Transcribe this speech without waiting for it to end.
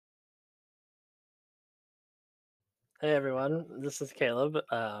Hey everyone, this is Caleb.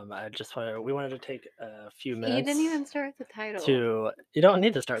 We wanted to take a few You didn't minutes even start the title. you don't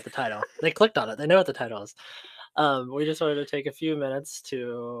need to start the title. They clicked on it. They know what the title is. We just wanted to take a few minutes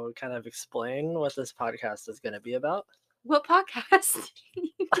to kind of explain what this podcast is going to be about. What podcast?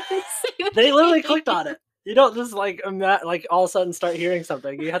 You didn't say the They literally name. clicked on it. You don't just like all of a sudden start hearing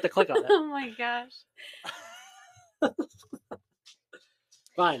something. You have to click on it. Oh my gosh.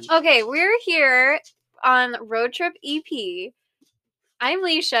 Fine. Okay, we're here on Road Trip EP. I'm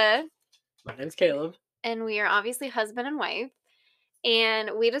Leisha, My name's Caleb. and we are obviously husband and wife.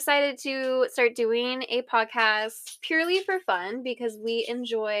 And we decided to start doing a podcast purely for fun because we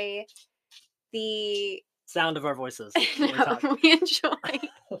enjoy the Sound of our voices. when we no, talk. we enjoy.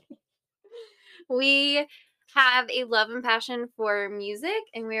 We have a love and passion for music,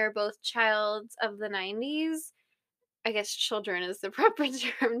 and we are both childs of the 90s. I guess children is the proper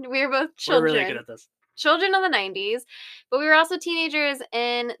term. We are both children. We're really good at this. Children of the 90s, but we were also teenagers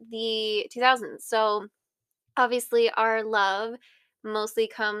in the 2000s. So obviously our love mostly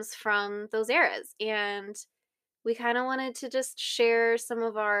comes from those eras. And we kind of wanted to just share some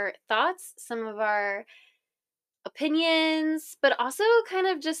of our thoughts, some of our opinions, but also kind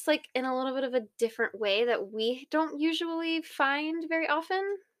of just like in a little bit of a different way that we don't usually find very often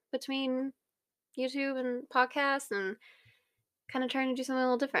between YouTube and podcasts, and kind of trying to do something a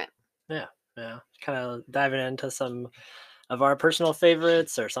little different. Yeah. Kind of diving into some of our personal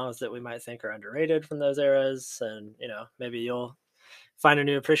favorites or songs that we might think are underrated from those eras, and maybe you'll find a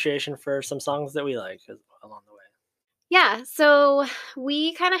new appreciation for some songs that we like along the way. Yeah, so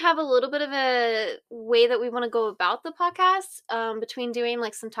we kind of have a little bit of a way that we want to go about the podcast, between doing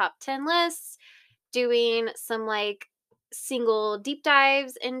like some top 10 lists, doing some like single deep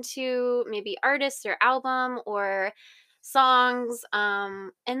dives into maybe artists or album or songs,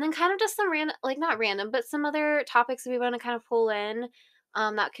 and then kind of just some random, like not random, but some other topics that we want to kind of pull in,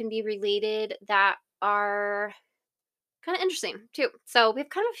 that can be related, that are kind of interesting too. So we have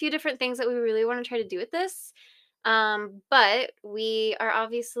kind of a few different things that we really want to try to do with this. But we are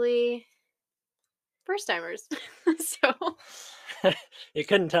obviously first timers. So You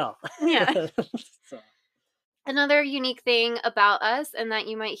couldn't tell. yeah. So. Another unique thing about us, and that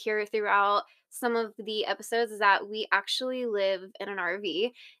you might hear throughout some of the episodes, is that we actually live in an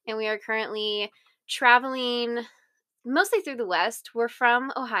RV, and we are currently traveling mostly through the West. We're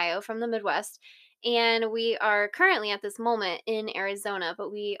from Ohio, from the Midwest, and we are currently at this moment in Arizona,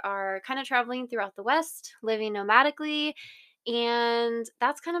 but we are kind of traveling throughout the West, living nomadically, and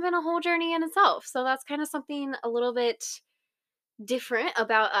that's kind of been a whole journey in itself. So that's kind of something a little bit different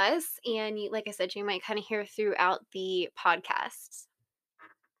about us, and like I said, you might kind of hear throughout the podcasts.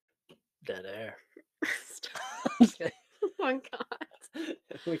 Dead air. Oh my god.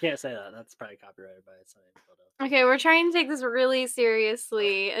 We can't say that. That's probably copyrighted by somebody. Okay, we're trying to take this really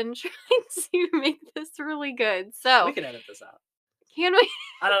seriously and trying to make this really good. So we can edit this out. Can we?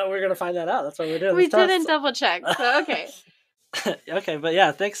 I don't know. We're gonna find that out. That's what we're doing. We didn't double check. So okay. Okay, but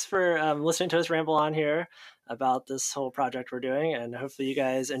yeah, thanks for listening to us ramble on here about this whole project we're doing, and hopefully you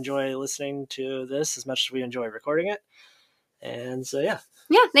guys enjoy listening to this as much as we enjoy recording it. And so yeah,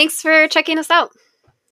 thanks for checking us out.